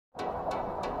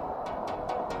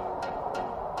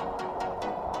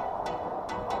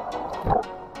Oh,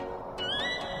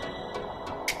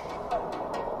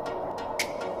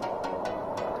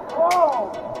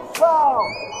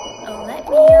 let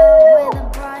me up with a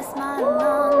bright smile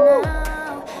on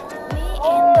now. Put me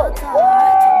in the dark,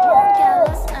 I won't get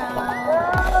lost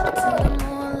now. To the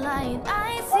moonlight, I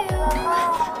see you,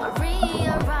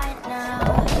 Maria, right now.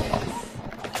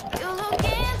 You look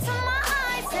into my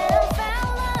eyes and fell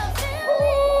love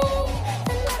feeling.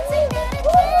 The nothing got it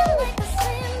clear like a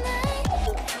slim night.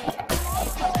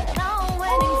 Now I'm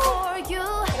waiting for you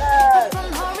to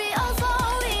come hurry on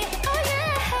slowly. Oh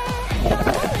yeah, don't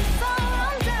let me fall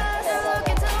under. So look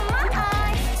into my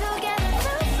eyes, together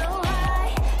feel so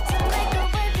high. To make a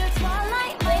wave the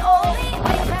twilight, my only,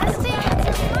 my bestie.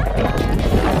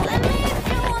 Let me if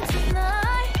you want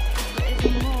tonight.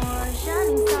 Little more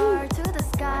shining star to the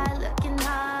sky, looking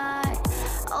high.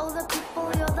 All the people,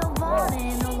 you're the one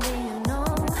and only you know.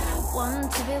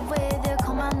 Want to be with you,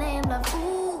 call my name, love.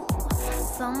 Ooh,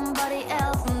 somebody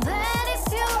else, and that is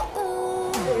you.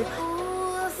 Ooh,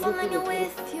 falling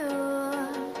with you.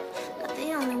 Not the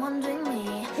only one doing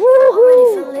me. Already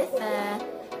feel it there.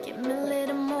 Give me a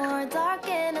little more dark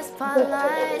in the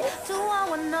spotlight. Do I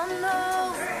wanna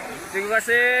know? Terima You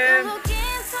kasih. look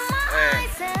into my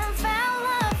eyes and fell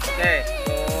love Okay.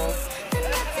 feeling. The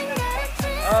nothing got it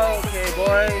clear. Okay,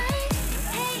 boy.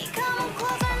 Hey, come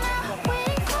closer now,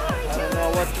 waiting for I you. don't know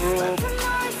what group.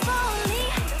 Tomorrow's slowly.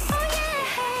 Oh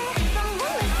yeah, the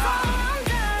moon is falling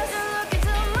down. You look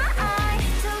into my eyes,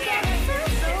 together feel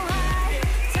so high.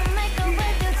 To make a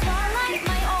wave the twilight,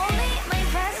 my only, my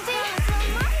bestie.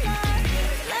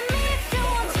 Let me if you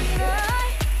want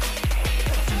tonight.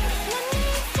 Let me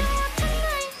if you want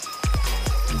tonight.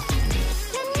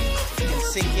 Let me if you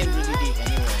want Sink in really deep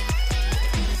anyway.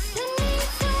 Let me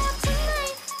if you want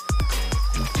tonight.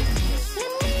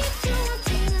 Let me if you want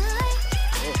tonight.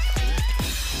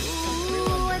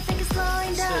 Ooh, I think it's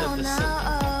slowing down now.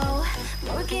 Oh,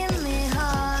 more give me a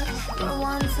hug. More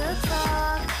want to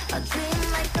talk. A dream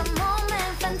like a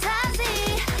moment, fantasy.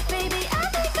 Baby, I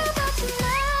think about you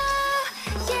now.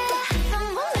 Yeah, the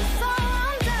moon is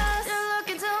on us. You look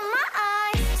into my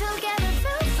eyes, together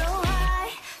feel so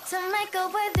high. To make a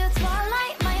with the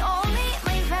twilight, my only,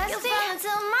 my bestie. You fell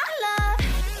into my love.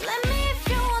 Let me if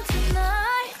you want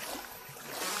tonight.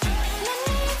 Let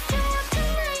me if you want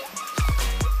tonight.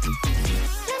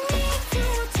 Let me if you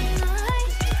want tonight.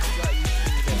 Let me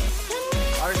if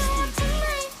you want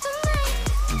tonight, tonight.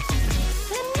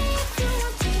 Let me if you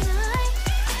want tonight.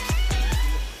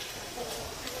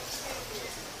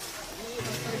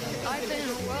 Life in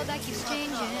a world that keeps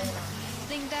changing.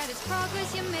 Think that it's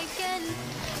progress you're making.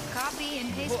 Copy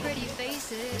and paste pretty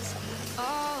faces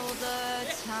all the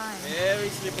time. Very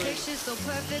slippery. Pictures so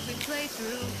perfect we play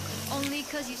through. Only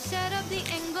cause you set up the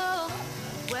angle.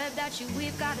 Web that you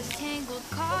weave got us tangled.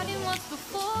 Caught in what's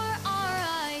before our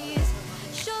eyes.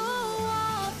 Show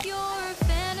off your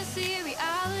fantasy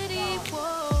reality.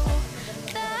 Whoa,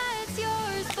 that's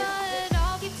yours, but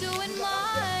I'll keep doing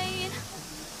mine.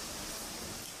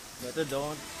 Better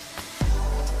don't.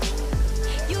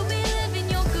 You'll be living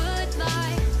your good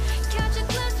life. Catch a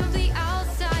glimpse from the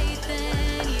outside,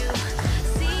 then you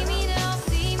see me now,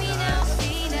 see me now,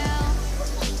 see now.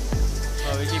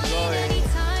 Oh, we keep Don't need going. any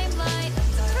timeline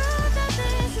to prove that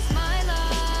this is my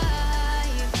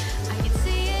life. I can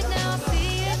see it now,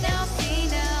 see it now, see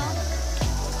now.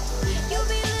 You'll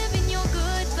be living your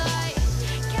good life.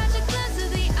 Catch a glimpse of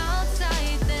the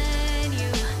outside, then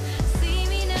you see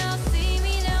me now, see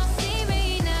me now, see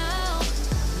me now.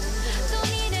 Don't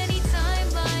need any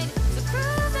timeline to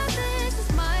prove that this is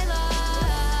my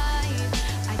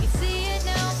life. I can see it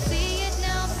now, see it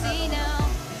now, see now.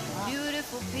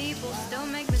 Beautiful people still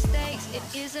make mistakes. It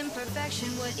isn't perfection,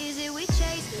 what is it we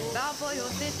chase? Bow for your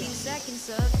 15 seconds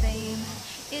of fame.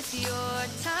 It's your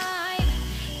time.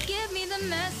 Give me the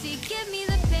messy, give me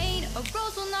the pain. A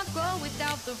rose will not grow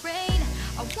without the rain.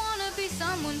 I wanna be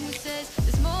someone who says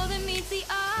there's more than meets the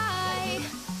eye.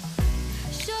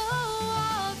 Show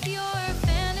off your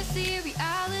fantasy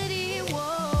reality.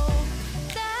 Whoa,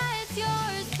 that's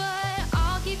yours, but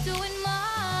I'll keep doing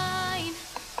mine.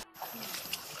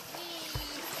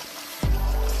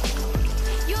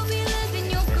 You'll be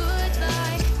living your good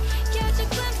life. Catch a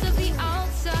glimpse of the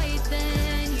outside,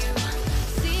 then you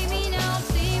see me now,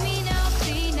 see me now,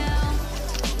 see now.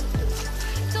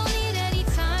 Don't need any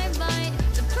timeline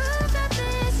to prove that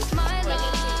this is my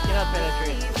life. Cannot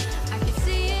penetrate.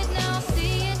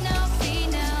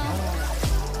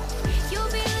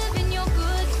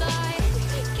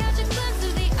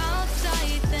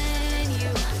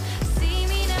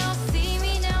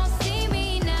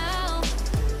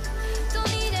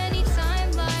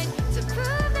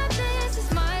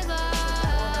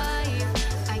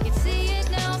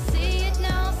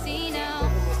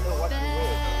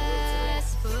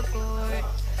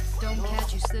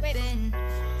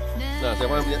 Nah, saya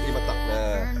makan punya 5 tak.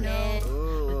 Nah.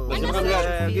 Masih makan berat.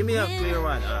 Give me a clear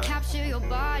one. Capture your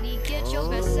body, get your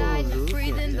best side,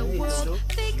 breathe in the world.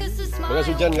 Fake us a smile. Bekas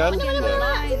hujan kan?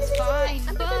 Lines fine,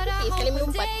 but I Sekali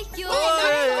hope one melompat. day you'll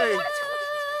Oi!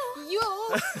 You.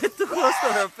 Too close to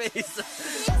her face.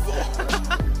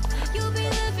 you'll be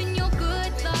living your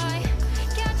good life.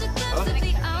 Catch a glimpse of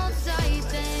the outside,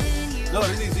 then you No,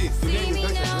 this is it. Today see you me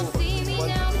guys now, are see me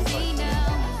now, see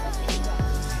now.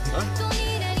 Don't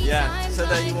need any Yeah, time so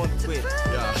that you won't quit.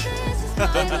 Yeah. This is my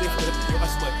Don't believe that you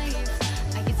ask my.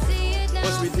 I can see it now,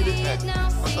 Once we did it, see it now,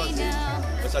 see now.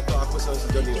 Satu aku sama si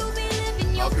Johnny. You'll be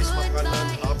living your Habis good makanan,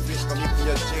 life. habis kami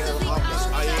punya chair, habis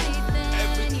air,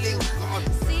 everything gone.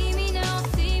 See me now,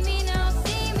 see me now,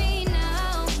 see me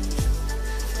now.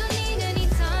 Don't need any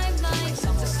timeline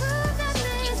to prove that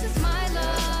this is my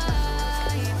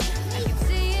life. I can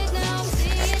see it now,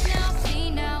 see it now,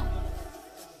 see now.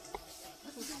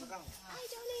 Hi,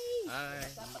 Johnny. Hi.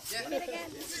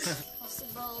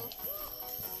 Possible.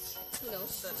 Who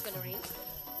knows? It's gonna rain.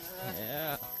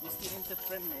 Yeah. You still in the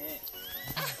frame, eh?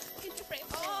 Into frame.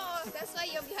 Oh, that's why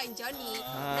you're behind Johnny.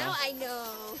 Now I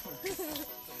know.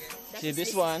 That See is this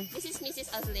Miss- one? This is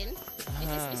Mrs. Azlin. This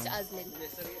is Mr. Azlin.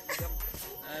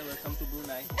 Hi, welcome to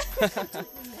Brunei.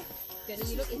 Johnny,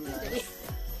 you look into Johnny.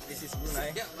 This is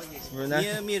Brunei. Brunei?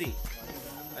 Near Miri,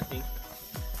 I think.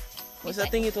 What's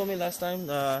that thing you told me last time?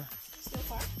 So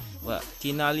far? What?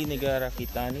 Kinali Negara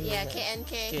Kitani? Yeah,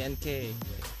 KNK. KNK.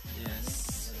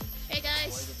 Yes. Hey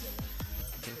guys.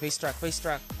 Okay, face track, face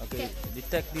track. Okay,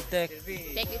 detect. Take.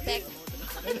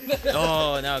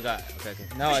 Oh, now I got it. Okay.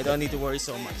 Now I don't need to worry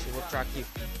so much. It will track you.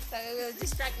 So it will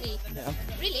distract me. Yeah.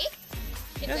 Really?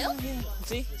 It Yeah, will? yeah.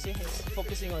 See? It's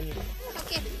focusing on you.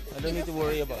 Okay. I don't need to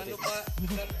worry about it.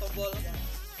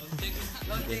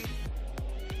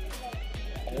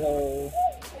 Hello.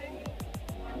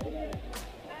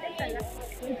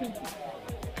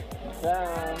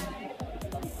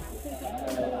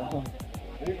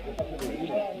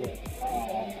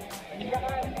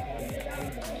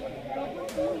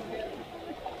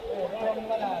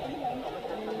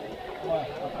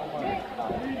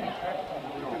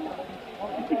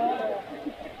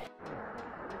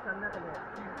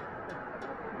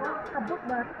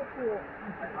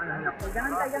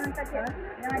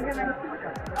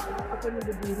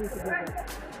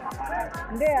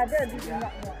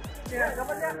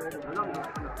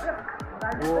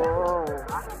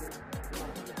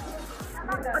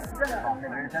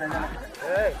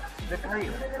 Hey, the tree.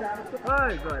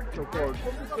 Oh, God, so cold.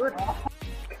 Good.